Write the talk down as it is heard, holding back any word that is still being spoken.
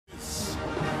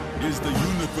is the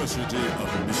University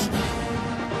of Michigan.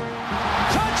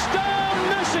 Touchdown,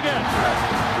 Michigan!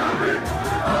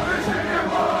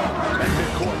 And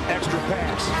midcourt, extra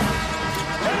pass.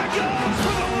 And it goes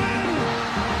for the win!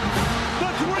 The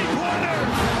three-pointer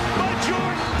by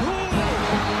Jordan Poole!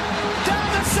 Down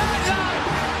the sideline!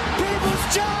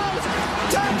 Peoples-Jones!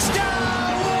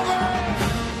 Touchdown, Wolverine!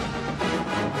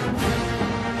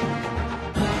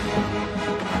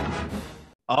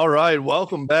 All right,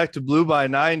 welcome back to Blue by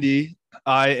 90.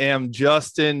 I am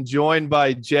Justin, joined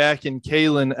by Jack and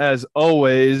Kaylin as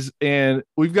always, and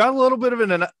we've got a little bit of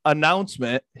an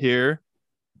announcement here.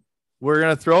 We're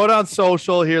going to throw it on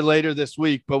social here later this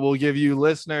week, but we'll give you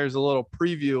listeners a little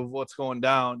preview of what's going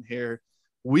down here.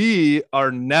 We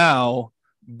are now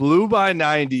Blue by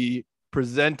 90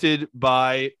 presented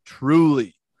by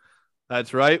Truly.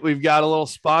 That's right. We've got a little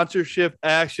sponsorship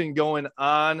action going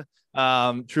on.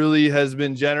 Truly has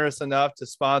been generous enough to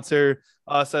sponsor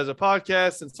us as a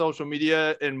podcast and social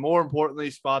media, and more importantly,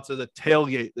 sponsor the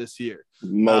tailgate this year.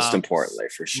 Most importantly,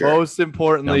 for sure. Most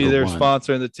importantly, Number they're one.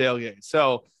 sponsoring the tailgate.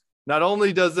 So not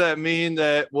only does that mean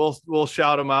that we'll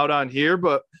shout them out on here,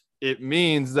 but it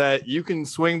means that you can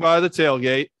swing by the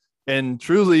tailgate, and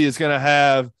Truly is going to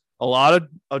have a lot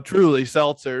of Truly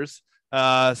Seltzers,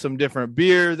 some different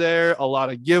beer there, a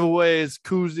lot of giveaways,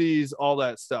 koozies, all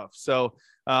that stuff. So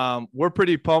we're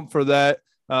pretty pumped for that.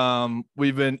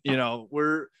 We've been,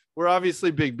 we're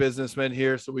obviously big businessmen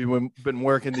here, so we've been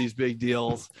working these big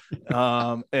deals.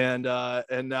 And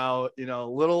now,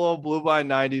 little old Blue by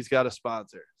 90's got a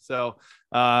sponsor. So,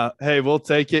 hey, we'll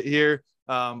take it here.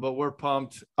 But we're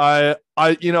pumped. Let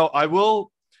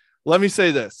me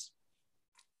say this.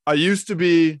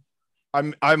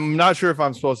 I'm not sure if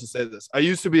I'm supposed to say this. I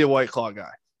used to be a White Claw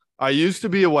guy.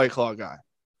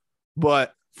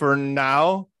 But for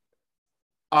now,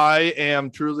 I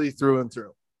am Truly through and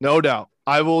through. No doubt.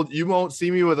 You won't see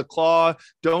me with a claw.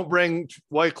 Don't bring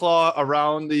White Claw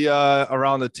around the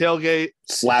tailgate.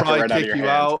 Slap it right out of your hand.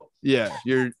 Out. Yeah,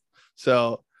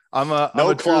 I'm a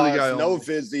No Truly claws, guy. no only.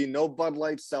 Vizzy, no Bud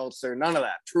Light Seltzer, none of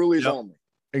that. Truly's Yep. only.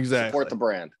 Exactly. Support the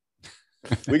brand.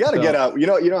 We got to get out. You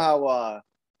know how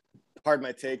pardon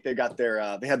my take, they got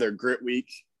they had their Grit Week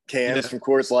cans from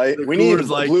Coors Light. The We need a Coors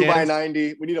Light Blue by cans.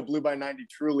 90. We need a Blue by 90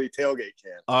 Truly tailgate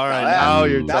can. All right, now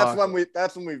you're that's talking.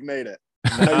 that's when we've made it.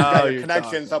 I know you've got your you're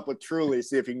connections talking. up with Truly.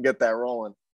 See if you can get that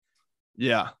rolling.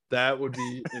 Yeah, that would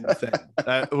be insane.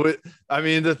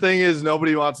 The thing is,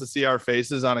 nobody wants to see our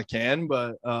faces on a can,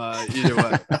 but either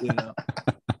way,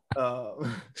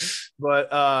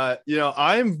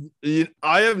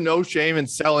 I have no shame in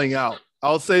selling out.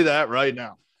 I'll say that right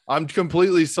now. I'm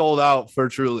completely sold out for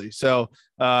Truly. So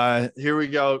here we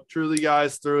go. Truly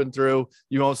guys through and through.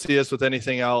 You won't see us with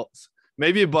anything else.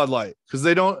 Maybe a Bud Light, because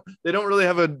they don't really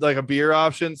have a beer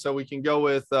option. So we can go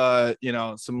with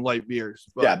some light beers.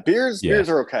 But beers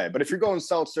are okay. But if you're going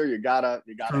seltzer, you gotta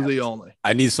Truly have only.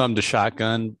 I need something to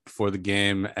shotgun before the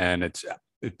game, and it's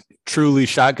Truly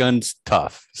shotgun's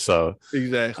tough. So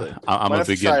Exactly. I'm Might a have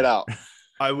to beginner. try it out.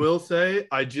 I will say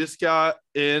I just got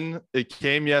in. It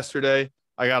came yesterday.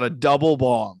 I got a double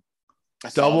bong, I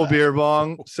saw that. beer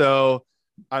bong. So,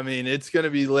 it's going to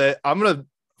be lit.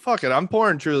 I'm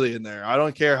pouring Truly in there. I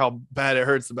don't care how bad it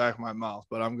hurts the back of my mouth,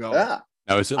 but I'm going. Yeah.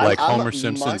 Now, is it like I'm Homer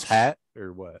Simpson's much- hat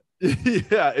or what?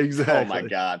 Yeah, exactly. Oh my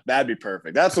God. That'd be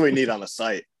perfect. That's what we need on the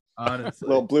site. Honestly.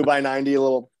 Little Blue by 90, a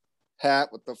little hat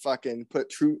with the fucking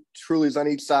put Truly's on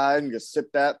each side and just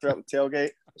sip that throughout the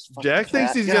tailgate. Jack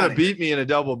thinks he's going to beat me in a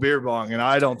double beer bong, and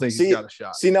I don't think he's got a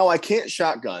shot. See, no, I can't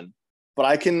shotgun, but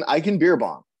I can beer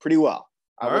bong pretty well.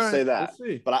 I will say that. We'll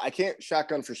see. But I can't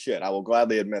shotgun for shit. I will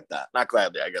gladly admit that. Not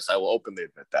gladly, I guess. I will openly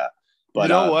admit that. But You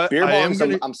know what? beer I am bongs,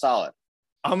 gonna- I'm solid.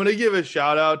 I'm going to give a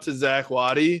shout out to Zach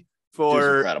Waddy Dude's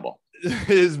for incredible.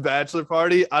 his bachelor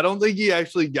party. I don't think he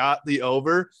actually got the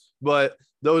over, but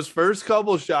those first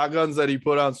couple shotguns that he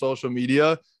put on social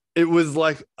media, it was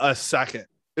like a second.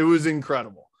 It was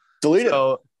incredible. Delete it.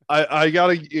 So you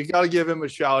gotta give him a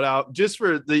shout out just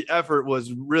for the effort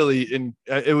was really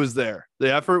it was there.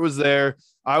 The effort was there.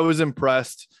 I was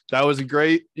impressed. That was a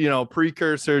great,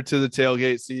 precursor to the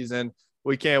tailgate season.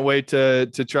 We can't wait to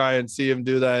try and see him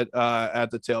do that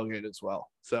at the tailgate as well.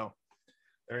 So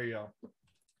there you go.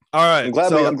 All right.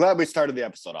 I'm glad we started the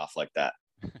episode off like that.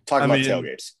 Talking about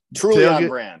tailgates. Truly on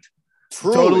brand.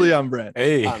 Totally on brand.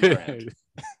 Hey, on brand.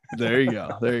 There you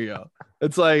go.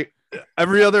 It's like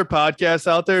every other podcast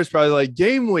out there is probably like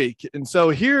game week. And so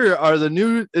here are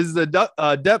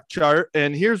the depth chart.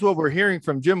 And here's what we're hearing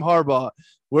from Jim Harbaugh.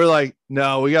 We're like,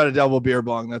 no, we got a double beer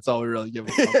bong. That's all we really give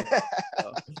a fuck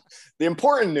about. The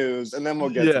important news, and then we'll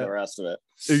get to the rest of it.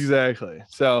 Exactly.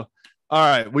 So, All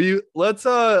right. Let's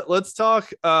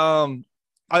talk.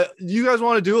 You guys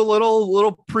want to do a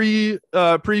little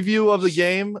preview of the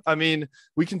game? I mean,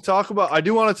 we can talk about. I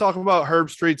do want to talk about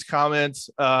Herbstreit's comments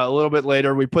a little bit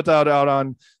later. We put that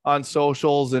out on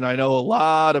socials, and I know a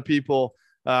lot of people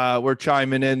were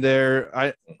chiming in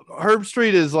there.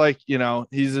 Herbstreit is like,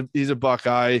 he's a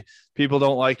Buckeye. People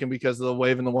don't like him because of the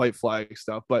waving the white flag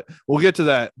stuff, but we'll get to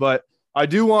that. But I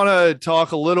do want to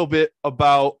talk a little bit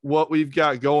about what we've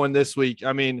got going this week.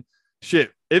 I mean,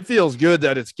 shit, it feels good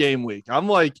that it's game week. I'm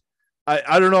like,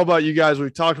 I don't know about you guys.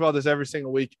 We've talked about this every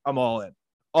single week. I'm all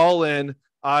in.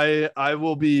 I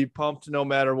will be pumped no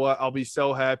matter what. I'll be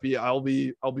so happy. I'll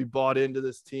be bought into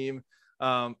this team.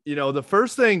 The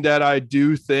first thing that I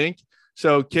do think,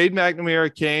 so Cade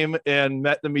McNamara came and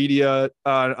met the media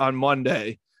on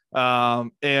Monday.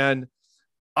 And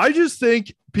I just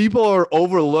think people are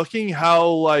overlooking how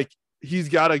like he's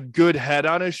got a good head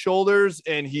on his shoulders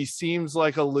and he seems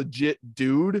like a legit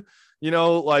dude,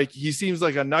 like he seems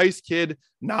like a nice kid,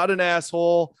 not an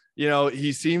asshole.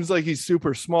 He seems like he's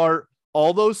super smart,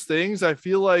 all those things. I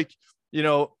feel like,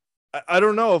 I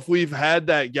don't know if we've had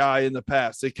that guy in the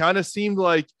past. It kind of seemed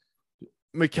like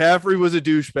McCaffrey was a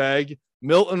douchebag.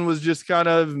 Milton was just kind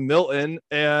of Milton,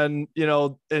 and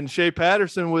and Shea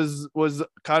Patterson was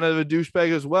kind of a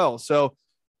douchebag as well. So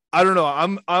I don't know.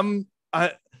 I'm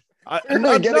not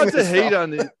to hate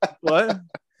on the what.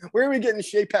 Where are we getting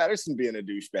Shea Patterson being a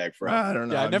douchebag from? I don't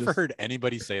know. Yeah, I never heard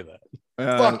anybody say that.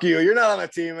 Fuck you. You're not on the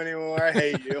team anymore. I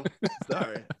hate you.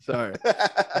 Sorry.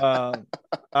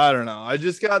 I don't know. I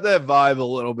just got that vibe a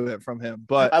little bit from him.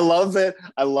 But I love that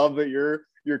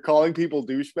you're calling people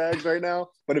douchebags right now.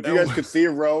 But if you guys could see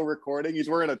Roe recording, he's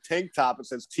wearing a tank top. It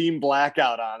says Team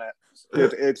Blackout on it.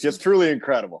 It's just truly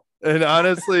incredible. And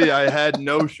honestly, I had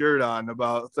no shirt on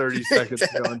about 30 seconds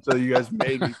ago until you guys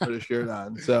made me put a shirt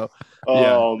on. So,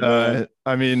 I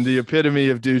mean, the epitome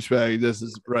of douchebag, this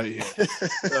is right here.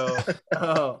 So,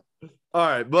 all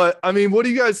right. But, I mean, what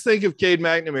do you guys think of Cade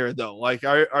McNamara, though? Like,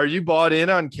 are you bought in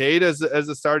on Cade as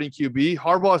a starting QB?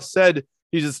 Harbaugh said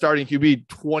he's a starting QB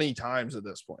 20 times at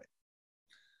this point.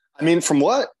 I mean, from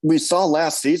what we saw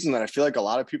last season that I feel like a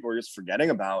lot of people are just forgetting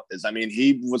about is, I mean,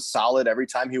 he was solid every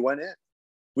time he went in.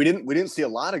 We didn't see a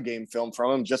lot of game film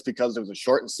from him just because it was a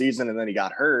shortened season and then he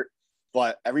got hurt.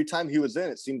 But every time he was in,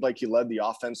 it seemed like he led the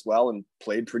offense well and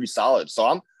played pretty solid. So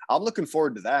I'm looking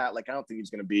forward to that. Like, I don't think he's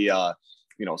going to be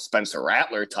Spencer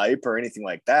Rattler type or anything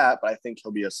like that, but I think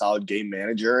he'll be a solid game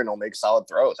manager and he'll make solid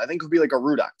throws. I think he'll be like a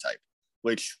Rudock type,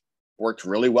 which worked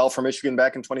really well for Michigan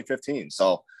back in 2015.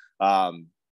 So I'm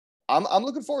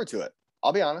looking forward to it.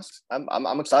 I'll be honest.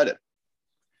 I'm excited.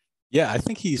 Yeah, I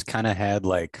think he's kind of had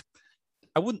like,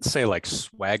 I wouldn't say like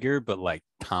swagger, but like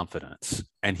confidence.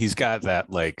 And he's got that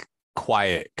like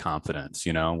quiet confidence,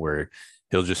 where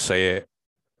he'll just say it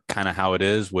kind of how it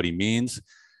is, what he means.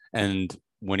 And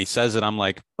when he says it, I'm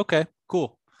like, okay,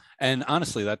 cool. And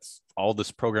honestly, that's all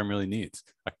this program really needs.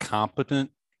 A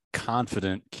competent,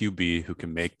 confident QB who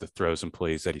can make the throws and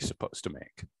plays that he's supposed to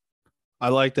make. I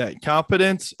like that.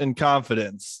 Competence and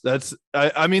confidence.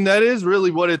 I mean, that is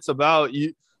really what it's about.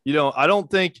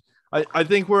 I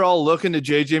think we're all looking to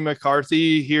JJ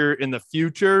McCarthy here in the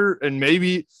future, and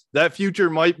maybe that future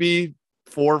might be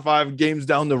 4 or 5 games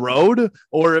down the road,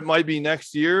 or it might be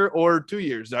next year or 2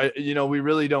 years. We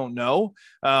really don't know.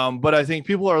 But I think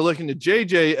people are looking to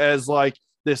JJ as like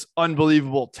this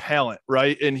unbelievable talent,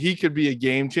 right? And he could be a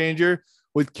game changer.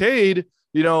 With Cade,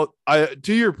 to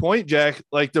your point, Jack,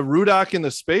 like the Rudock and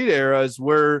the Spade eras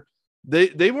where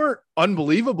they weren't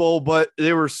unbelievable, but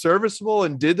they were serviceable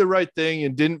and did the right thing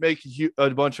and didn't make a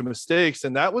bunch of mistakes.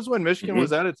 And that was when Michigan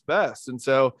was at its best. And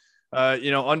so,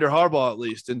 under Harbaugh at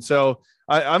least. And so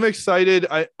I'm excited.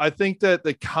 I think that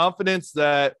the confidence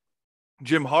that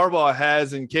Jim Harbaugh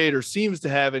has in Cade, or seems to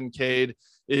have in Cade,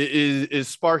 is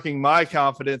sparking my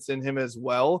confidence in him as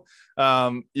well.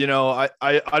 I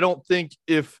don't think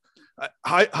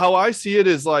how I see it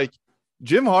is like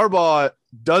Jim Harbaugh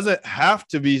doesn't have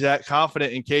to be that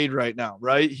confident in Cade right now,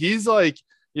 right? He's like,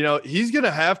 he's going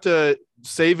to have to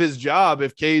save his job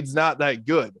if Cade's not that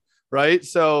good, right?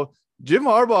 So Jim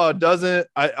Harbaugh doesn't,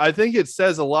 I think it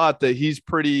says a lot that he's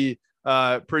pretty,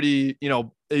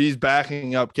 he's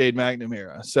backing up Cade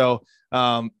McNamara. So,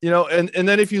 and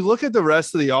then if you look at the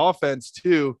rest of the offense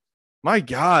too, my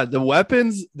God, the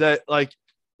weapons that like,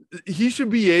 he should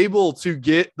be able to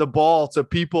get the ball to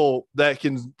people that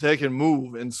can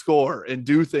move and score and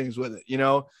do things with it.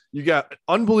 You got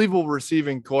unbelievable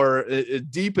receiving core,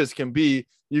 deep as can be.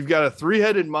 You've got a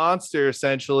 3-headed monster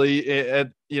essentially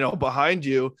behind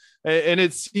you. And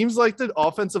it seems like the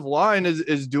offensive line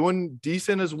is doing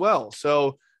decent as well.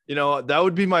 So, that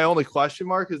would be my only question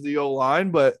mark is the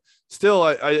O-line. But still,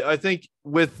 I think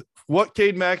with what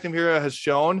Cade McNamara has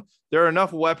shown, there are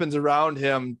enough weapons around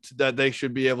him that they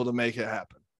should be able to make it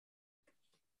happen.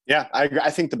 Yeah, I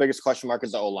think the biggest question mark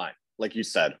is the O-line, like you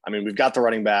said. I mean, we've got the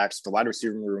running backs. The wide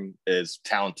receiver room is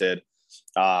talented.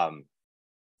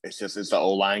 Is the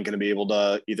O-line going to be able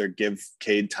to either give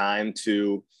Cade time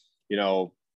to,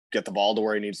 get the ball to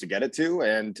where he needs to get it to,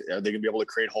 and are they going to be able to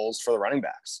create holes for the running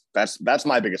backs? That's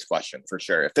my biggest question for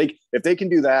sure. If they can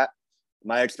do that,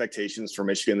 my expectations for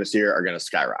Michigan this year are going to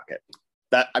skyrocket.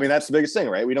 That's the biggest thing,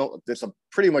 right? It's a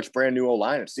pretty much brand new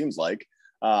O-line. It seems like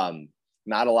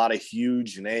not a lot of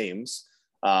huge names,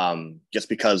 just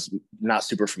because I'm not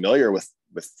super familiar with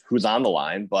who's on the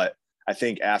line. But I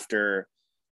think after,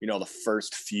 the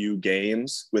first few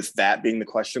games, with that being the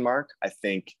question mark, I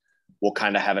think we'll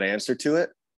kind of have an answer to it.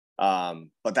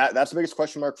 But that's the biggest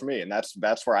question mark for me. And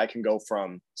that's where I can go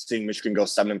from seeing Michigan go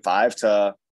 7-5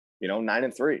 to,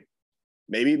 9-3,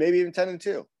 maybe even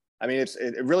 10-2. I mean,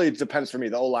 it really depends for me.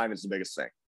 The O-line is the biggest thing.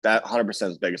 That 100% is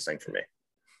the biggest thing for me.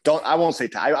 I won't say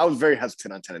 10. I was very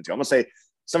hesitant on 10-2. I'm gonna say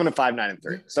 7-5,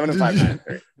 9-3. 7-5,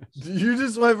 9-3. You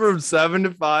just went from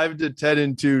 7-5 to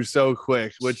 10-2 so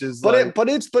quick, which is but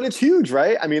it's huge,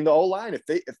 right? I mean, the O-line,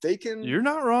 if they can, you're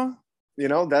not wrong.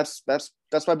 That's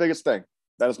my biggest thing.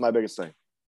 That is my biggest thing.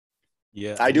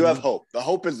 Yeah, I do have hope. The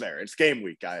hope is there. It's game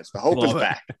week, guys. The hope is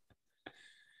back.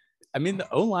 I mean, the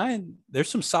O-line, there's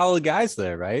some solid guys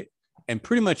there, right? And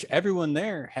pretty much everyone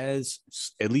there has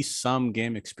at least some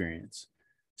game experience.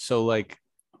 So,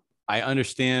 I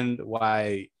understand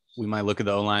why we might look at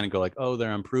the O-line and go oh,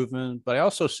 they're improving. But I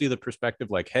also see the perspective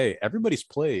hey, everybody's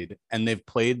played and they've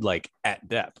played at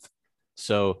depth.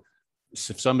 So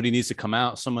if somebody needs to come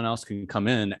out, someone else can come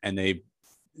in and they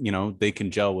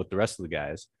can gel with the rest of the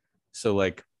guys. So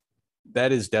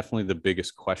that is definitely the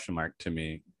biggest question mark to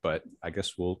me, but I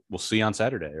guess we'll see on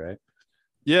Saturday, right?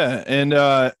 Yeah. And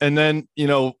then,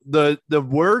 the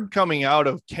word coming out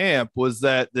of camp was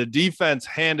that the defense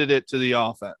handed it to the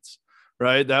offense,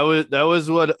 right? That was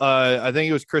what I think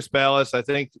it was Chris Ballas. I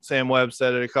think Sam Webb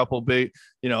said it. A couple big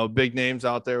names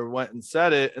out there went and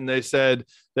said it. And they said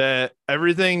that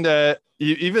everything that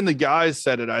even the guys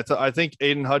said it. I think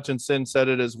Aiden Hutchinson said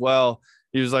it as well.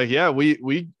 He was like, yeah,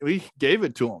 we gave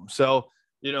it to him. So,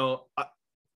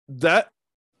 that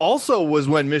also was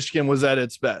when Michigan was at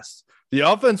its best. The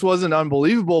offense wasn't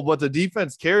unbelievable, but the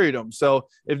defense carried them. So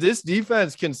if this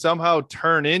defense can somehow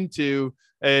turn into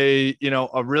a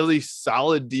really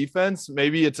solid defense,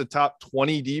 maybe it's a top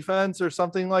 20 defense or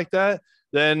something like that,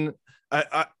 then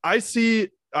I see,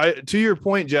 to your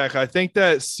point, Jack, I think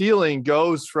that ceiling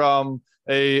goes from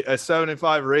a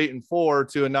 7-5 or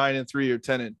 8-4 to a 9-3 or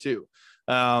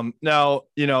 10-2. Now,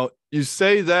 you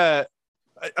say that,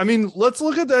 I mean, let's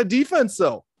look at that defense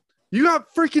though. You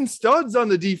got freaking studs on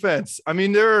the defense. I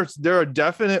mean, there are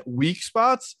definite weak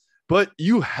spots, but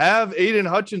you have Aiden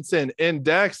Hutchinson and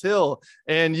Dax Hill,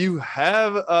 and you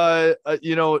have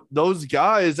those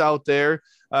guys out there.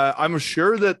 I'm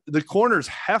sure that the corners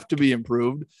have to be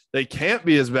improved. They can't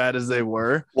be as bad as they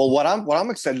were. Well, what I'm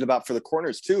excited about for the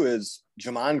corners too is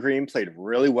Jamon Green played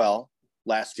really well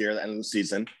last year at the end of the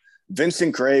season.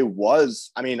 Vincent Gray I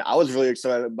was really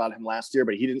excited about him last year,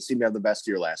 but he didn't seem to have the best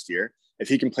year last year. If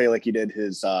he can play like he did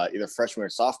his either freshman or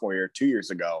sophomore year 2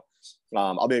 years ago,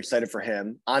 I'll be excited for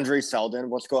him. Andre Selden,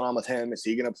 what's going on with him? Is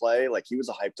he going to play? He was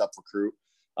a hyped up recruit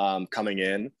coming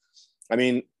in. I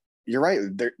mean, you're right.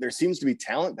 There seems to be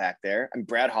talent back there. And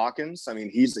Brad Hawkins, I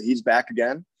mean, he's back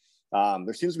again.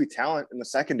 There seems to be talent in the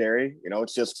secondary.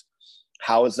 It's just,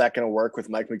 how is that going to work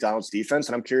with Mike McDonald's defense?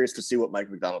 And I'm curious to see what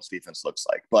Mike McDonald's defense looks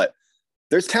like. But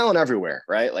there's talent everywhere,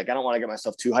 right? I don't want to get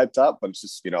myself too hyped up, but it's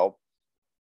just,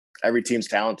 every team's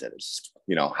talented. It's just,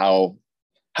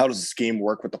 how does the scheme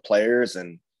work with the players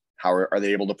and how are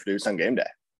they able to produce on game day?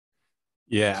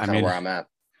 Yeah. That's where I'm at.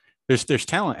 There's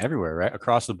talent everywhere, right?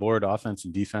 Across the board, offense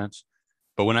and defense.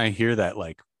 But when I hear that,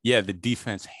 the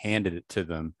defense handed it to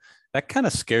them, that kind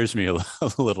of scares me a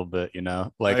little bit,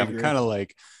 I'm kind of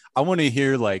I want to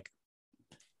hear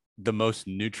the most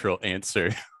neutral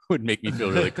answer would make me feel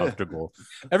really comfortable.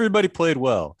 Everybody played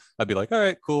well. I'd be all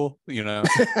right, cool.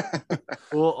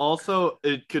 Well, also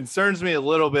it concerns me a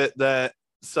little bit that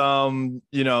some,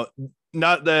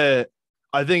 not that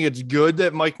I think it's good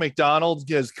that Mike McDonald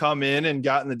has come in and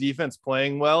gotten the defense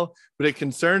playing well, but it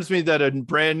concerns me that a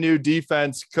brand new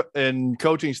defense and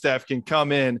coaching staff can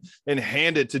come in and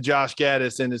hand it to Josh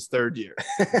Gaddis in his third year.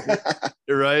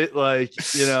 Right? Like,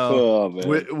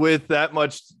 with that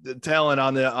much talent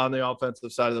on the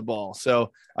offensive side of the ball.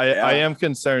 So I am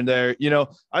concerned there.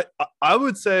 I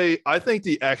would say, I think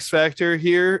the X factor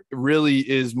here really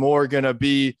is more going to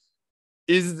be,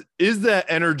 is that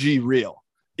energy real?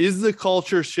 Is the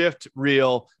culture shift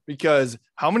real? Because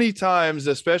how many times,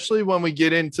 especially when we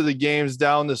get into the games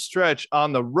down the stretch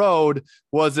on the road,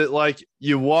 was it like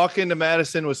you walk into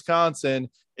Madison, Wisconsin,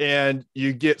 and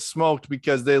you get smoked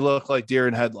because they look like deer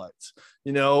in headlights,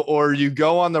 or you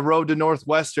go on the road to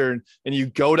Northwestern and you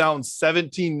go down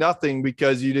 17-0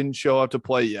 because you didn't show up to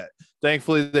play yet.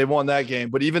 Thankfully, they won that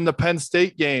game. But even the Penn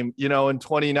State game, in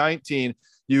 2019,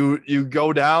 you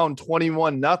go down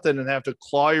 21-0 and have to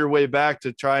claw your way back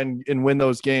to try and win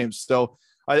those games. So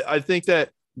I think that,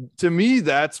 to me,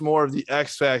 that's more of the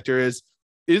X factor is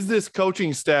this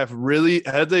coaching staff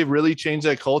have they really changed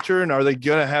that culture, and are they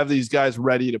going to have these guys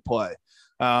ready to play?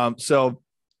 So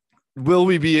will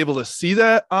we be able to see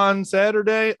that on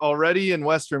Saturday already in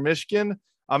Western Michigan?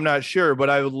 I'm not sure, but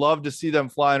I would love to see them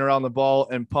flying around the ball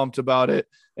and pumped about it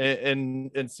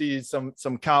and see some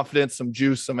confidence, some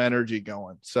juice, some energy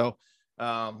going. So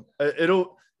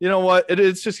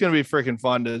it's just going to be freaking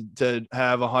fun to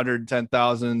have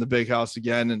 110,000 in the big house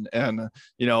again. And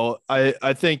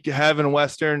I think having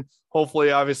Western,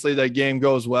 hopefully, obviously that game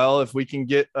goes well. If we can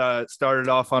get started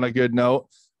off on a good note,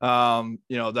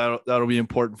 that'll be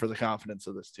important for the confidence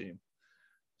of this team.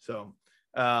 So,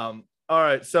 all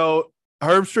right. So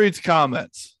Herbstreit's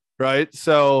comments, right?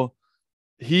 So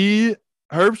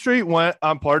Herbstreit went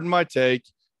on Pardon My Take,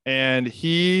 and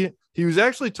he was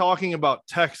actually talking about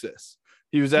Texas.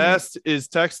 He was asked, is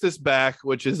Texas back,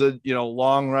 which is a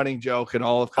long running joke in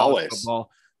all of college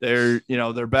football. They're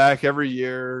back every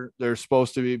year. They're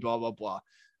supposed to be blah, blah, blah.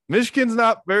 Michigan's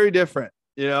not very different.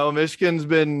 Michigan's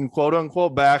been quote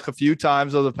unquote back a few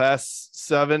times over the past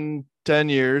 7-10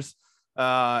 years.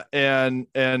 And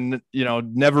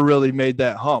never really made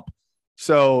that hump.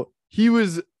 So he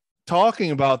was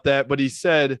talking about that, but he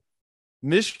said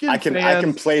Michigan I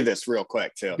can play this real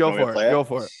quick too. Go for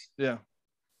it. Yeah.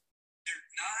 They're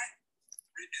not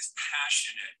as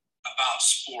passionate about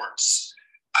sports.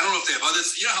 I don't know if they have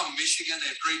others. How Michigan, they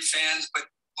have great fans, but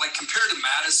like compared to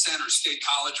Madison or State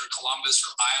College or Columbus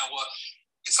or Iowa,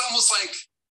 it's almost like,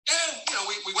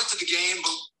 we went to the game,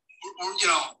 but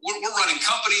we're running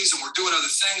companies and we're doing other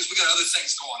things. We got other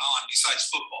things going on besides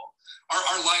football.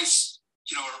 Our lives,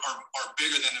 are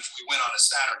bigger than if we went on a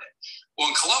Saturday. Well,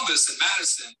 in Columbus and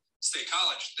Madison State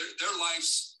College, their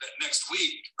lives next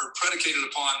week are predicated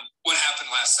upon what happened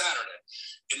last Saturday.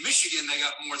 In Michigan, they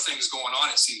got more things going on,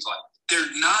 it seems like.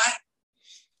 They're not.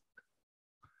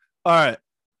 All right.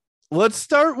 Let's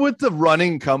start with the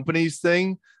running companies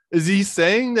thing. Is he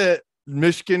saying that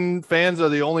Michigan fans are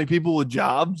the only people with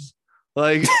jobs?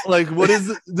 Like what is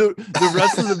the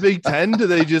rest of the Big Ten? Do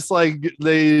they just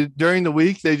during the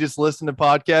week, they just listen to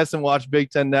podcasts and watch Big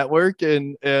Ten Network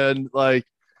and that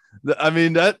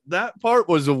part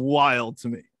was wild to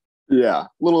me. Yeah.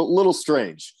 Little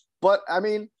strange, but I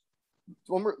mean,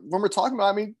 when we're talking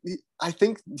about, I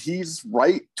think he's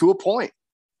right to a point,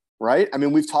 right? I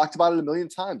mean, we've talked about it a million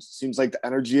times. It seems like the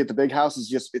energy at the big house is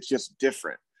just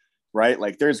different. Right.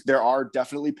 Like there are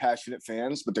definitely passionate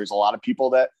fans, but there's a lot of people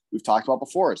that we've talked about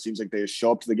before. It seems like they just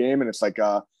show up to the game and it's like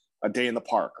a day in the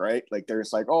park, right? Like they're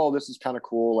just like, oh, this is kind of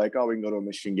cool. Like, oh, we can go to a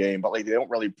Michigan game, but like, they don't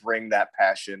really bring that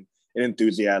passion and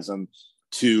enthusiasm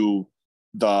to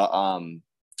the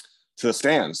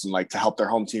stands and like to help their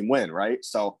home team win. Right.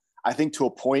 So I think to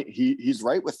a point he's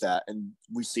right with that. And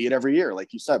we see it every year.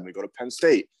 Like you said, when we go to Penn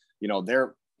State,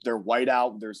 they're white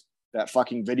out. There's that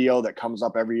fucking video that comes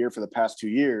up every year for the past 2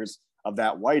 years of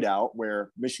that whiteout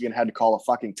where Michigan had to call a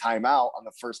fucking timeout on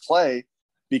the first play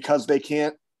because they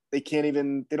don't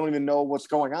even know what's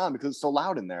going on because it's so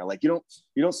loud in there. Like you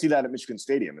don't see that at Michigan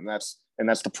Stadium. And that's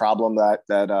the problem that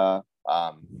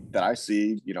I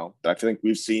see, that I think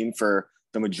we've seen for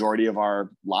the majority of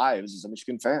our lives as a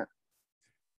Michigan fan.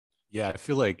 Yeah. I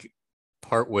feel like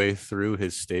partway through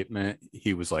his statement,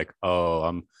 he was like,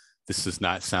 this is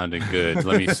not sounding good.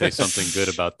 Let me say something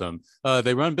good about them.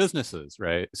 They run businesses,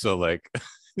 right? So like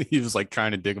he was like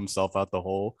trying to dig himself out the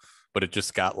hole, but it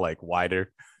just got like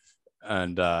wider.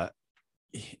 And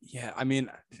yeah, I mean,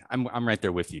 I'm right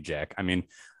there with you, Jack. I mean,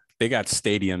 they got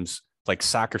stadiums like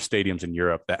soccer stadiums in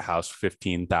Europe that house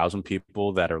 15,000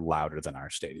 people that are louder than our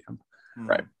stadium.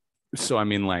 Right. So I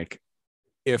mean, like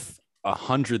if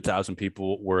 100,000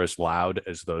 people were as loud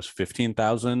as those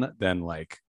 15,000, then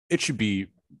like it should be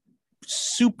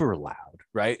super loud,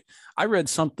 right? I read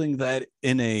something that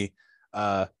in a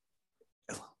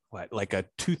like a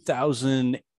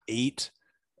 2008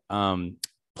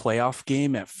 playoff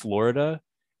game at Florida,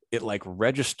 it like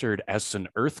registered as an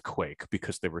earthquake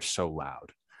because they were so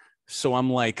loud. So I'm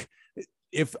like,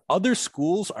 if other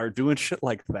schools are doing shit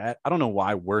like that, I don't know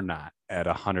why we're not at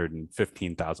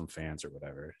 115,000 fans or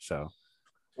whatever. So,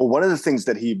 well, one of the things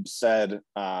that he said,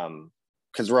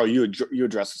 because Ro, you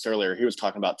addressed this earlier, he was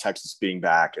talking about Texas being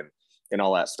back and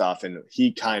all that stuff, and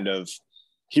he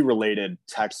related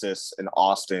Texas and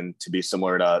Austin to be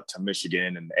similar to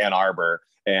Michigan and Ann Arbor,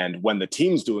 and when the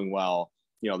team's doing well,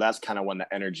 that's kind of when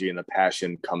the energy and the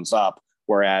passion comes up.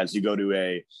 Whereas you go to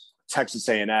a Texas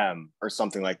A&M or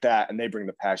something like that, and they bring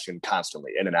the passion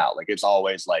constantly in and out. Like it's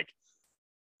always like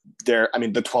the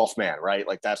 12th man, right?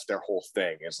 Like that's their whole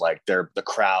thing, is like the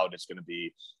crowd is going to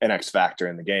be an X factor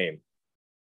in the game.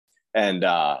 And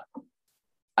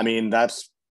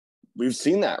we've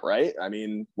seen that, right? I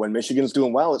mean, when Michigan's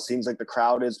doing well, it seems like the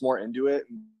crowd is more into it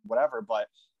and whatever, but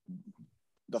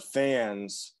the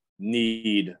fans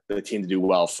need the team to do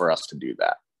well for us to do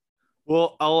that.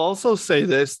 Well, I'll also say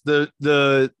this: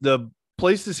 the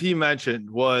places he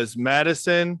mentioned was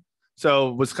Madison,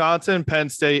 so Wisconsin, Penn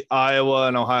State, Iowa,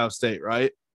 and Ohio State,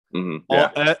 right? Mm-hmm.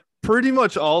 Yeah. Pretty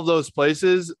much all of those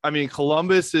places. I mean,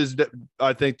 Columbus is,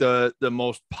 I think, the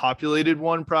most populated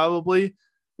one probably,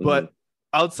 but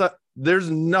outside there's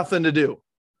nothing to do.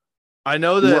 I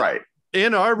know that right.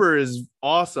 Ann Arbor is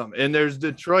awesome, and there's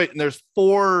Detroit, and there's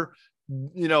 4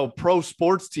 pro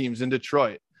sports teams in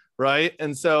Detroit, right?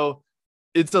 And so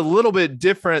it's a little bit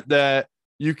different that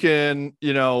you can,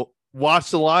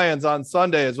 watch the Lions on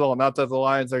Sunday as well. Not that the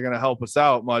Lions are going to help us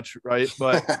out much, right?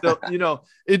 But still,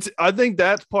 I think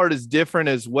that part is different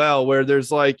as well, where there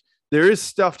is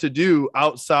stuff to do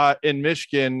outside in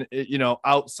Michigan,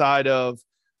 outside of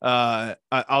go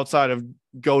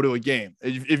to a game.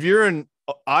 If you're in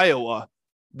Iowa,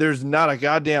 there's not a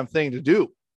goddamn thing to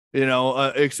do,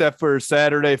 except for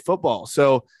Saturday football.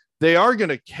 So they are going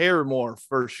to care more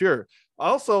for sure.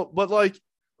 Also, but like,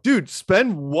 dude,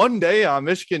 spend one day on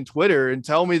Michigan Twitter and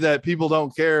tell me that people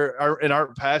don't care and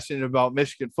aren't passionate about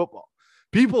Michigan football.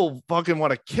 People fucking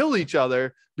want to kill each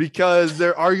other because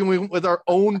they're arguing with our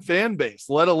own fan base,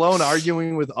 let alone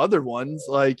arguing with other ones.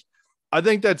 Like, I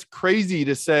think that's crazy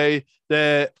to say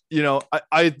that,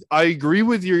 I agree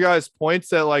with your guys' points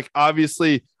that, like,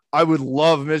 obviously I would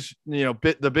love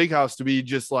the Big House to be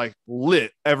just like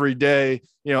lit every day,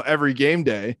 every game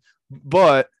day.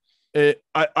 But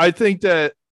I think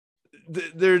that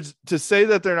there's to say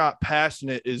that they're not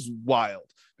passionate is wild,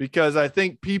 because I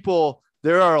think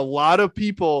there are a lot of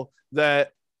people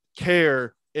that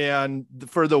care, and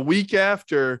for the week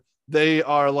after, they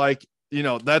are like,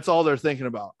 that's all they're thinking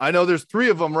about. I know there's 3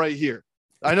 of them right here.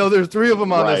 I know there's 3 of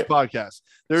them on this podcast.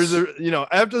 There's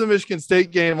after the Michigan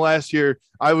State game last year,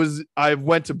 I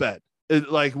went to bed.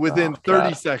 Like within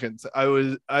 30 seconds, I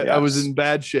was in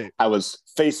bad shape. I was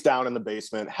face down in the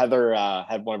basement. Heather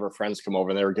had one of her friends come over,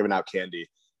 and they were giving out candy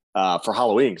for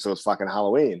Halloween. So it was fucking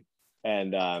Halloween.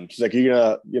 And she's like,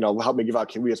 "You're gonna, help me give out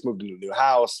candy. We just moved into a new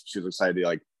house." She was excited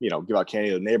to give out candy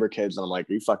to the neighbor kids. And I'm like,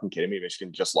 "Are you fucking kidding me?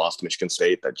 Michigan just lost to Michigan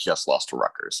State. That just lost to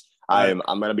Rutgers. I'm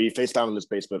gonna be face down in this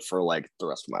basement for like the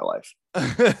rest of my life."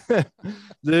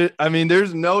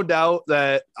 There's no doubt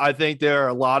that I think there are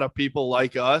a lot of people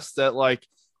like us that like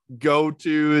go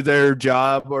to their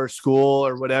job or school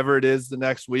or whatever it is the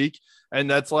next week, and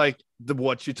that's like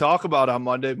what you talk about on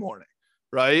Monday morning.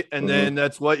 Right. And then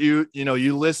that's what you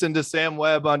listen to Sam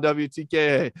Webb on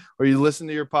WTKA, or you listen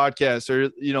to your podcast,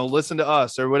 or, listen to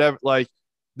us or whatever. Like,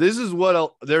 this is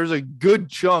there's a good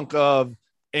chunk of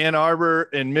Ann Arbor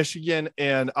and Michigan.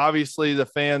 And obviously the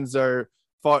fans are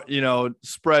far,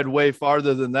 spread way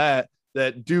farther than that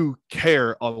do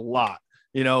care a lot,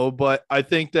 but I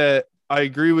think that I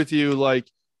agree with you. Like,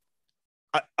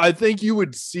 I think you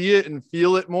would see it and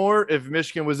feel it more if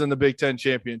Michigan was in the Big Ten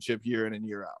championship year in and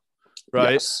year out.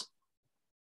 Right. Yes.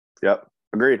 Yep.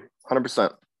 Agreed.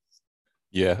 100%.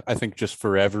 Yeah. I think just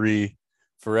for every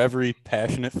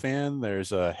passionate fan,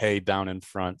 there's a hey down in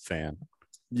front fan.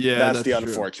 Yeah. That's the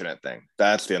unfortunate thing.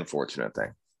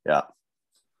 Yeah.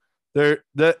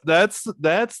 That's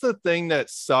the thing that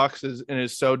sucks and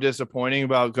is so disappointing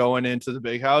about going into the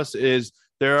Big House is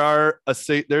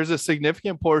there's a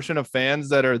significant portion of fans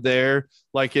that are there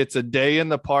like it's a day in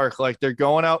the park, like they're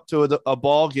going out to a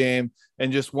ball game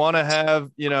and just want to have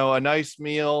a nice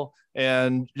meal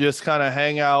and just kind of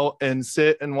hang out and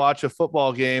sit and watch a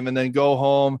football game and then go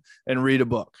home and read a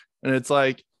book. And it's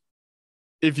like,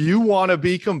 if you want to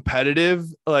be competitive,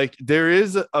 like there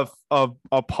is a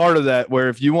part of that where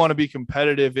if you want to be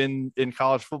competitive in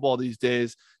college football these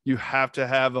days, you have to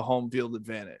have a home field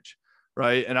advantage,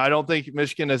 right? And I don't think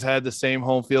Michigan has had the same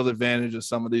home field advantage as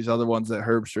some of these other ones that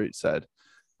Herbstreit said.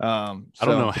 I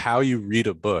don't know how you read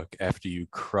a book after you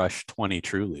crush 20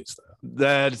 Trulies, though.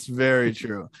 That's very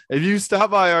true. If you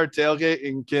stop by our tailgate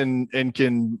and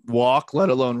can walk, let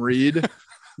alone read,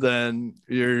 then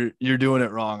you're doing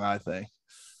it wrong, I think.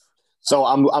 So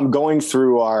I'm going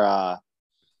through our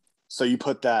so you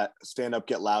put that stand up,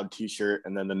 get loud t-shirt,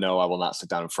 and then the no, I will not sit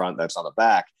down in front. That's on the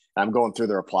back. And I'm going through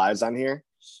the replies on here.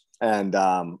 And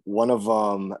one of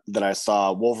them that I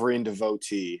saw, Wolverine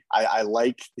devotee, I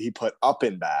like, he put up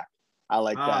and back. I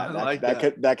like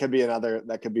that. That could be another,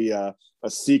 that could be a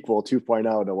sequel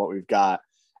 2.0 to what we've got.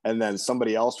 And then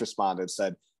somebody else responded,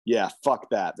 said, yeah, fuck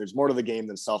that. There's more to the game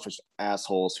than selfish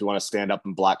assholes who want to stand up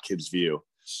and block kids' view.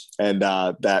 And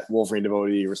that Wolverine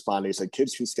devotee responded, he said,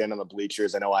 kids can stand on the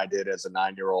bleachers. I know I did as a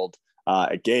 9-year-old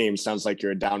at games. Sounds like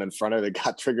you're down in front of it.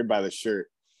 Got triggered by the shirt.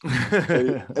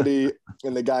 and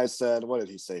the guy said, what did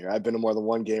he say here? I've been to more than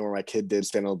one game where my kid did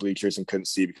stand on the bleachers and couldn't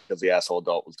see because the asshole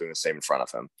adult was doing the same in front of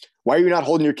him. Why are you not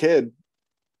holding your kid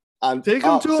on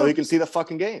up so he can see the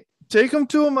fucking game? Take him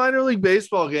to a minor league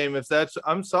baseball game if that's,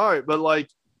 I'm sorry, but like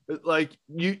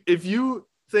you, if you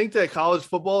think that college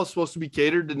football is supposed to be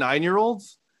catered to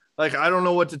 9-year-olds, like I don't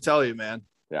know what to tell you, man.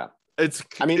 Yeah.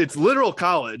 It's literal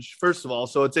college, first of all.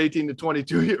 So it's 18 to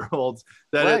 22-year-olds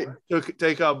that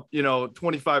take up,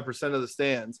 25% of the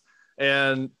stands.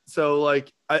 And so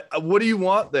like, what do you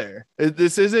want there?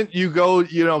 This isn't you go,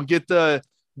 go to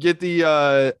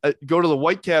the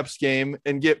Whitecaps game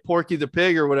and get Porky the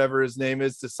Pig or whatever his name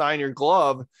is to sign your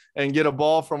glove and get a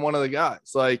ball from one of the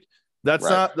guys. Like that's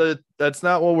not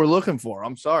what we're looking for.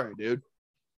 I'm sorry, dude.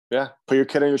 Yeah. Put your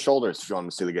kid on your shoulders if you want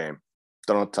to see the game.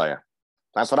 Don't know what to tell you.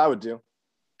 That's what I would do.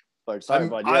 Like, sorry,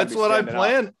 bud. That's what I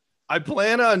plan. Up. I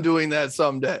plan on doing that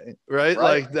someday, right?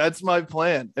 Like that's my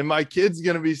plan. And my kid's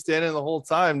going to be standing the whole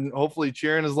time, hopefully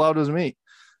cheering as loud as me.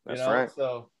 That's right.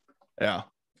 So, yeah.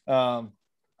 All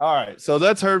right. So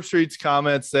that's Herbstreit's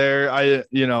comments there.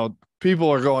 People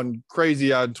are going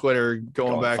crazy on Twitter,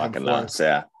 going back and forth. Nuts,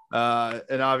 yeah.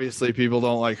 And obviously people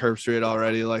don't like Herbstreit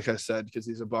already, like I said, because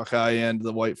he's a Buckeye and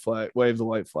the white flag, wave the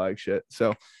white flag shit.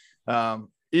 So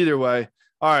either way.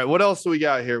 All right, what else do we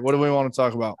got here? What do we want to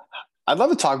talk about? I'd love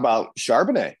to talk about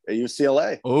Charbonnet at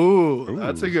UCLA. Oh,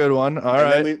 that's a good one. All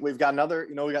right. We've got another,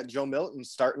 we got Joe Milton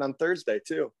starting on Thursday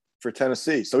too for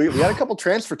Tennessee. So we had a couple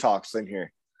transfer talks in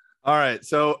here. All right.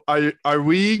 So are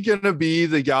we going to be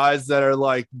the guys that are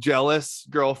like jealous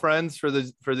girlfriends for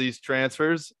these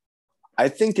transfers? I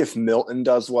think if Milton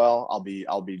does well,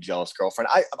 I'll be jealous girlfriend.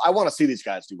 I want to see these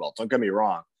guys do well. Don't get me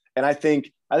wrong. And I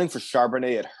think for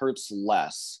Charbonnet, it hurts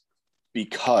less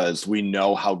because we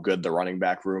know how good the running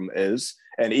back room is.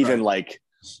 And even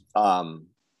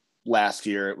last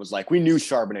year, it was like, we knew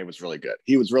Charbonnet was really good.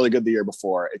 He was really good the year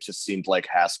before. It just seemed like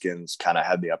Haskins kind of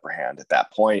had the upper hand at that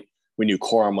point. We knew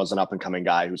Corum was an up and coming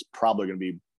guy who's probably going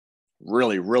to be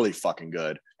really, really fucking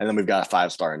good. And then we've got a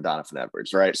 5-star in Donovan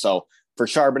Edwards. Right. So for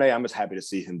Charbonnet, I'm just happy to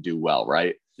see him do well.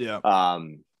 Right. Yeah.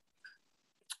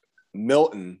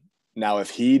 Milton, now, if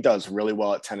he does really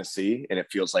well at Tennessee and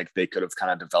it feels like they could have kind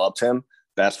of developed him,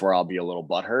 that's where I'll be a little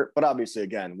butthurt. But obviously,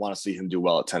 again, want to see him do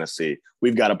well at Tennessee.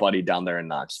 We've got a buddy down there in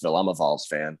Knoxville. I'm a Vols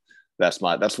fan. That's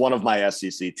one of my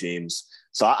SEC teams.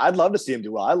 So I'd love to see him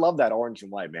do well. I love that orange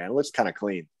and white, man. It looks kind of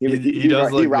clean. He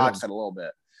rocks it a little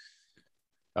bit.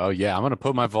 Oh, yeah. I'm going to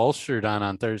put my Vols shirt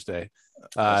on Thursday.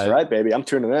 That's right, baby. I'm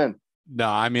tuning in. No,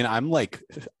 I mean, I'm like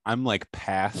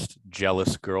past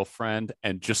jealous girlfriend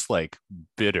and just like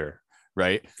bitter,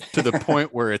 right? To the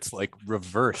point where it's like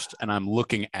reversed. And I'm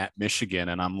looking at Michigan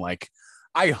and I'm like,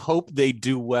 I hope they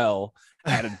do well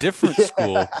at a different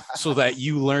school so that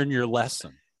you learn your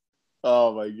lesson.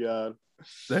 Oh my God.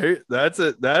 That's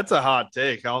a hot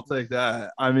take. I'll take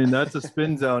that. I mean, that's a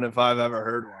spin zone if I've ever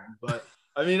heard one. But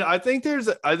I mean, I think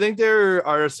there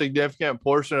are a significant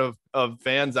portion of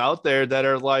fans out there that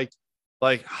are like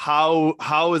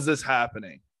how is this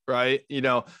happening? Right.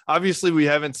 Obviously we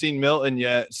haven't seen Milton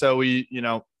yet. So we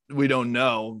don't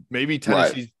know. Maybe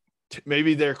Tennessee,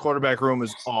 maybe their quarterback room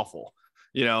is awful.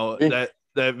 That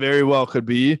very well could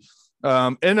be.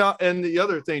 And the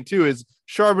other thing too is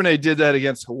Charbonnet did that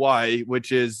against Hawaii,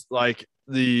 which is like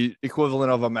the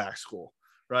equivalent of a MAC school,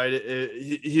 right?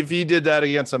 If he did that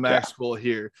against a MAC school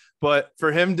here, but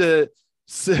for him to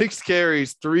 6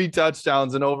 carries, 3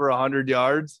 touchdowns and over 100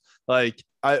 yards, like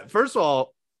first of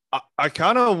all, I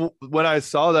kind of, when I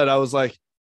saw that, I was like,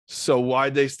 So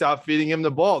why'd they stop feeding him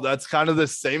the ball? That's kind of the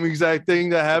same exact thing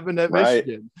that happened at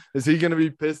Michigan. Is he going to be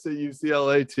pissed at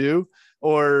UCLA too?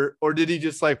 Or did he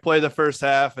just like play the first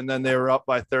half and then they were up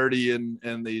by 30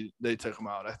 and they took him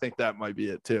out? I think that might be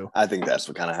it too. I think that's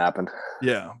what kind of happened.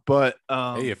 Yeah. But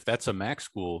hey, if that's a MAC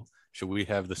school, should we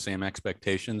have the same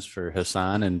expectations for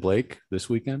Hassan and Blake this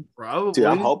weekend? Probably. Dude,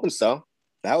 I'm hoping so.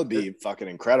 That would be fucking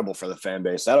incredible for the fan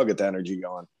base. That'll get the energy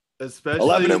going. Especially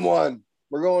 11-1.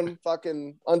 We're going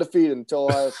fucking undefeated until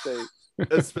Ohio State.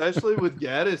 Especially with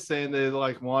Gaddis saying they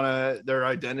like want their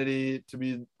identity to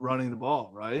be running the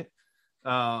ball, right?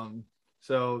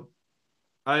 So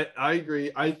I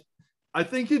agree. I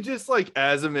think it just like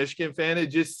as a Michigan fan, it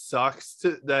just sucks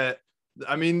that.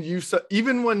 I mean,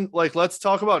 even when like let's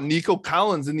talk about Nico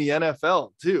Collins in the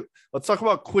NFL too. Let's talk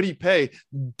about Kwity Paye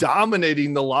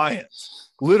dominating the Lions,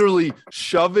 literally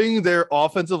shoving their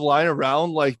offensive line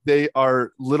around like they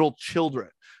are little children.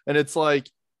 And it's like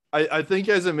I think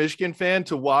as a Michigan fan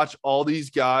to watch all these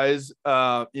guys,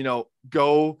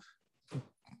 go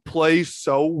play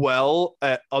so well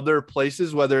at other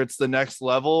places, whether it's the next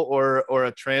level or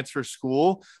a transfer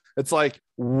school. It's like,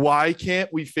 why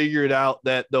can't we figure it out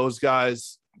that those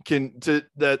guys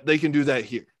that they can do that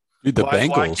here? Dude, why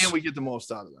can't we get the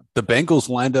most out of them? The Bengals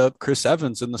lined up Chris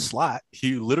Evans in the slot.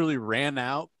 He literally ran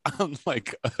out on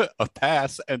like a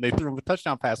pass and they threw him a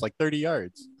touchdown pass like 30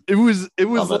 yards. It was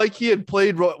like he had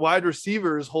played wide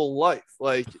receiver his whole life.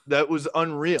 Like that was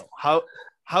unreal.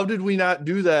 How did we not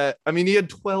do that? I mean, he had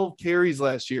 12 carries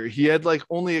last year. He had like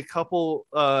only a couple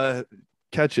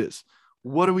catches.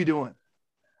 What are we doing?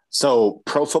 So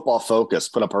Pro Football Focus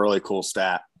put up a really cool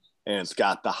stat, and it's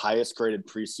got the highest graded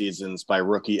preseasons by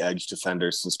rookie edge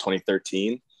defenders since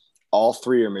 2013. All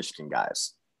three are Michigan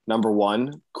guys. Number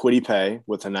one, Kwity Paye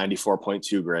with a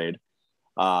 94.2 grade.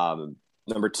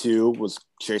 Number two was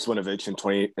Chase Winovich in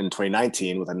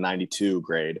 2019 with a 92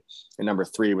 grade. And number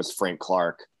three was Frank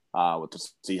Clark with the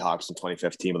Seahawks in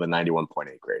 2015 with a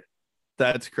 91.8 grade.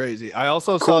 That's crazy. I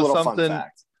also saw something.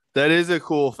 That is a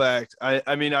cool fact.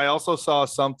 I mean, I also saw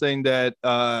something that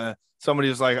somebody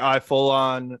was like, I full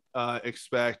on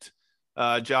expect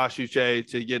Josh Uche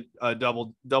to get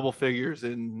double figures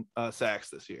in sacks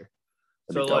this year.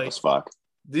 That'd be dope as fuck.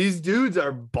 These dudes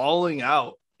are balling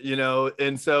out,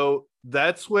 and so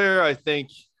that's where I think,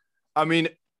 I mean,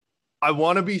 I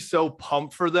want to be so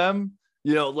pumped for them,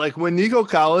 like when Nico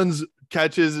Collins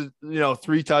catches,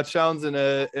 3 touchdowns in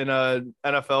a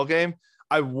NFL game.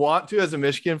 I want to, as a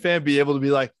Michigan fan, be able to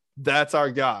be like, that's our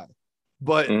guy.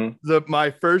 But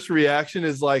my first reaction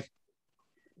is like,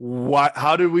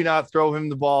 how did we not throw him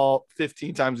the ball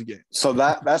 15 times a game? So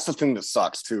that's the thing that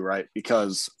sucks too, right?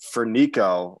 Because for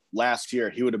Nico last year,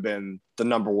 he would have been the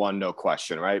number one, no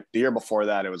question, right? The year before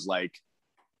that, it was like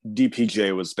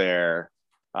DPJ was there.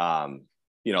 There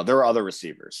were other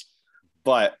receivers,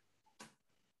 but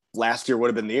last year would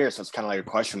have been the year. So it's kind of like a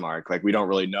question mark. Like we don't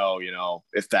really know,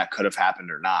 if that could have happened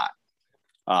or not.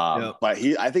 But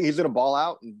I think he's going to ball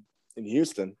out in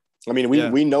Houston. I mean,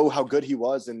 we know how good he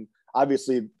was. And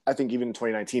obviously I think even in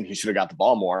 2019, he should have got the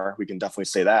ball more. We can definitely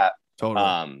say that.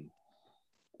 Totally.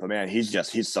 But man,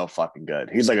 he's so fucking good.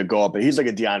 He's like he's like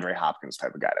a DeAndre Hopkins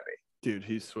type of guy to me. Dude,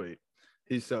 he's sweet.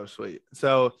 He's so sweet.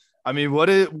 So, I mean, what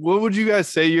would you guys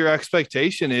say your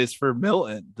expectation is for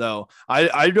Milton, though?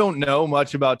 I don't know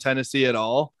much about Tennessee at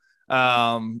all,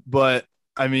 but,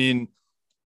 I mean,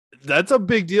 that's a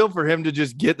big deal for him to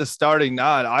just get the starting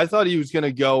nod. I thought he was going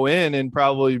to go in and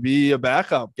probably be a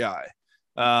backup guy,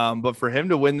 but for him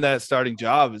to win that starting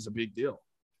job is a big deal.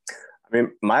 I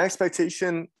mean, my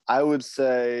expectation, I would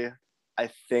say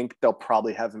I think they'll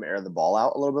probably have him air the ball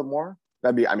out a little bit more.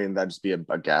 That'd just be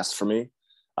a guess for me.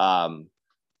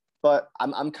 But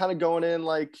I'm kind of going in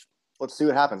like, let's see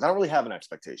what happens. I don't really have an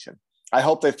expectation. I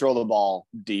hope they throw the ball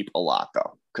deep a lot,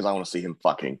 though, because I want to see him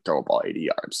fucking throw a ball 80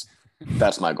 yards.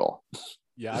 That's my goal.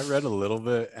 Yeah, I read a little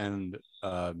bit, and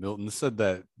Milton said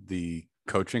that the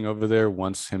coaching over there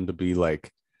wants him to be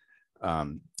like,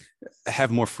 have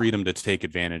more freedom to take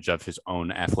advantage of his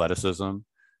own athleticism.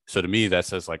 So to me, that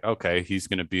says like, okay, he's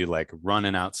going to be like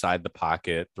running outside the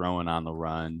pocket, throwing on the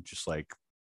run, just like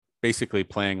basically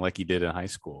playing like he did in high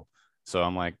school. So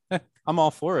I'm like, I'm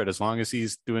all for it as long as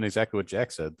he's doing exactly what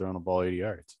Jack said, throwing a ball 80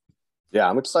 yards. Yeah,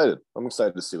 I'm excited. I'm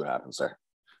excited to see what happens there.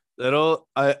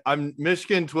 I'm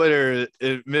Michigan Twitter.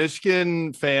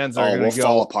 Michigan fans are going to go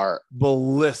fall apart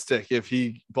ballistic if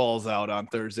he balls out on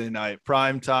Thursday night,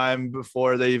 prime time,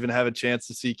 before they even have a chance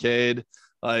to see Cade.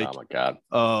 Like, oh my God.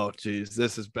 Oh geez,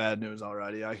 this is bad news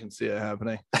already. I can see it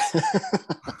happening.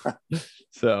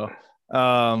 So,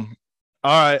 all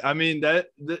right. I mean,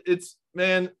 it's,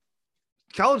 man,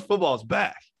 college football is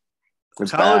back.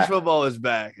 College football is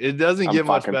back. It doesn't get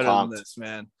much better pumped. than this,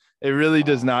 man. It really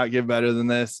does not get better than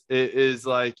this. It is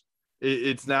like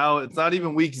it's not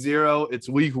even week 0. It's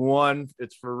week 1.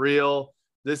 It's for real.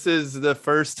 This is the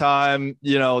first time,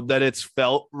 that it's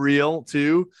felt real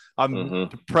too. I'm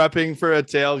prepping for a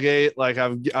tailgate. Like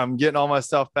I'm getting all my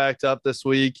stuff packed up this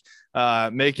week,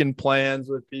 making plans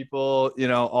with people,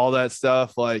 all that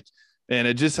stuff. Like, and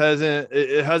it just hasn't,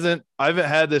 I haven't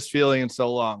had this feeling in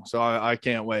so long. So I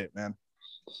can't wait, man.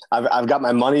 I've got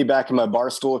my money back in my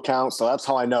Barstool account, so that's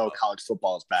how I know college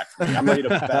football is back for me. I'm ready to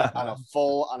bet on a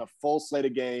full slate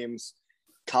of games.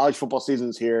 College football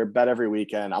season's here. Bet every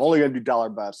weekend. I'm only going to do dollar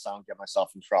bets, so I don't get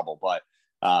myself in trouble. But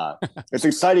it's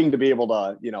exciting to be able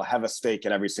to, have a stake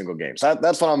in every single game. So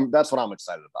that's what I'm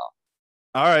excited about.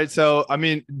 All right. So I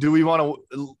mean, do we want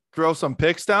to throw some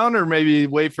picks down, or maybe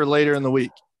wait for later in the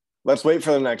week? Let's wait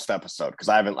for the next episode because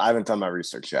I haven't done my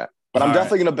research yet. But I'm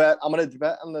definitely going to bet. I'm going to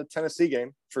bet on the Tennessee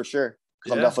game for sure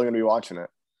because I'm definitely going to be watching it.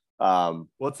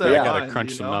 What's that? I got to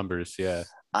crunch some numbers. Yeah.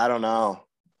 I don't know.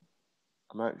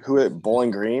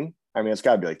 Bowling Green? I mean, it's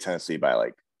got to be like Tennessee by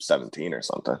like 17 or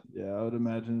something. Yeah, I would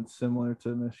imagine it's similar to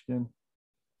Michigan.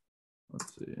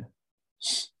 Let's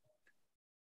see.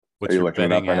 What's your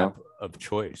betting app of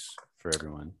choice for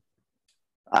everyone?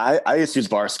 I just use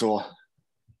Barstool.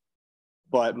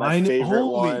 But my favorite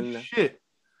one. Holy shit.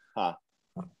 Huh.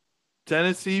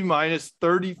 Tennessee minus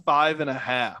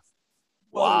 35.5.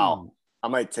 Wow. I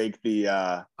might take the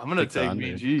I'm gonna take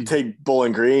BG. Take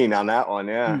Bowling Green on that one,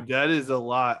 yeah. Dude, that is a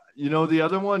lot. The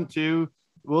other one too,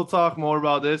 we'll talk more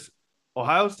about this.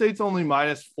 Ohio State's only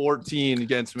minus 14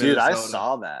 against Minnesota. Dude, I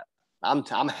saw that. I'm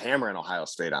hammering Ohio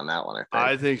State on that one,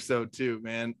 I think so too,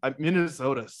 man.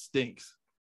 Minnesota stinks.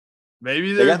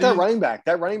 Maybe they got that running back.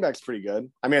 That running back's pretty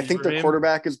good. I mean, I think their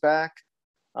quarterback is back.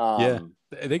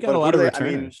 They got a lot of returners. I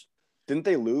mean, didn't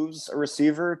they lose a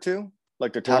receiver or two?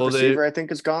 Like their top receiver, I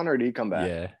think, is gone, or did he come back?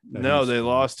 Yeah. No, they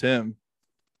lost him.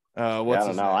 I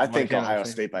don't know. I think Ohio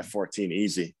State by 14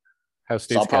 easy. Ohio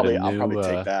State's I'll probably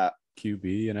take that.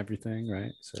 QB and everything,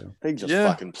 right? So they just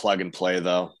fucking plug and play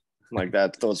though. Like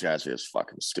that, those guys are just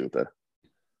fucking stupid.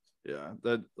 Yeah,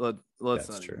 let's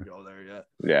not even go there yet.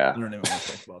 Yeah, I don't even want to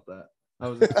think about that.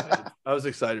 I was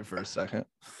excited for a second.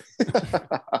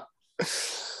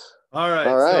 All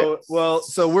right.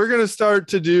 So we're gonna start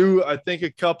to do, I think, a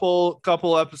couple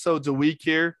episodes a week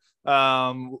here.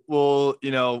 We'll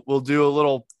do a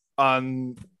little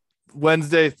on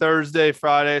Wednesday, Thursday,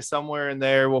 Friday, somewhere in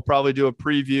there. We'll probably do a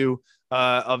preview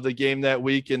of the game that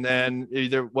week, and then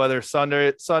either whether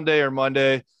Sunday or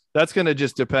Monday. That's gonna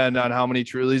just depend on how many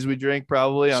Trulies we drink,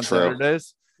 probably on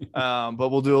Saturdays. But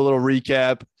we'll do a little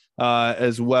recap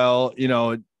as well.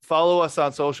 Follow us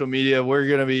on social media. We're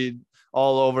gonna be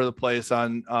all over the place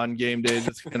on game days.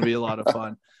 It's going to be a lot of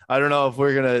fun. I don't know if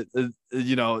we're going to,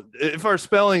 if our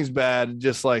spelling's bad,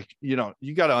 just like, you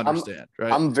got to understand,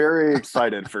 right? I'm very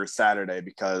excited for Saturday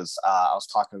because I was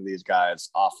talking to these guys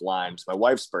offline. It's my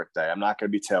wife's birthday. I'm not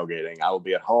going to be tailgating. I will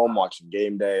be at home watching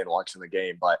game day and watching the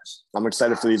game, but I'm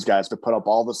excited for these guys to put up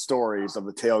all the stories of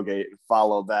the tailgate and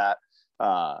follow that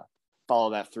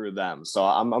through them. So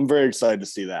I'm very excited to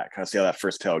see that, kind of see how that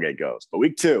first tailgate goes. But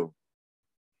week 2,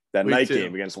 that night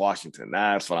game against Washington.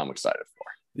 That's what I'm excited for.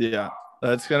 Yeah,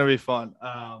 that's going to be fun.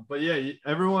 But yeah,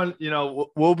 everyone,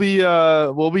 we'll be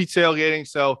tailgating.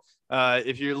 So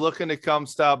if you're looking to come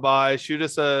stop by, shoot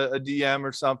us a DM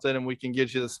or something, and we can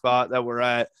get you the spot that we're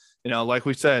at. Like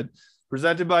we said,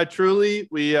 presented by Truly.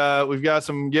 We've got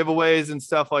some giveaways and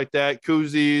stuff like that,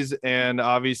 koozies, and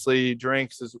obviously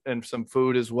drinks and some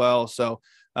food as well. So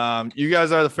you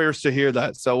guys are the first to hear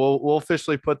that. So we'll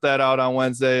officially put that out on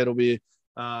Wednesday. It'll be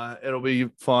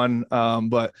fun.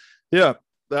 But yeah,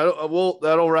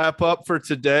 that'll wrap up for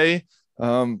today.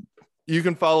 You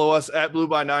can follow us at Blue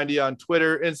by 90 on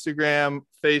Twitter, Instagram,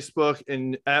 Facebook,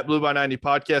 and at Blue by 90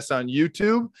 podcast on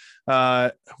YouTube.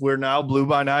 We're now Blue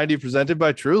by 90 presented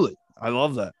by Truly. I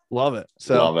love that. Love it.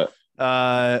 So love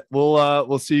it.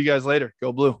 We'll see you guys later.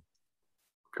 Go Blue.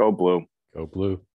 Go Blue. Go Blue.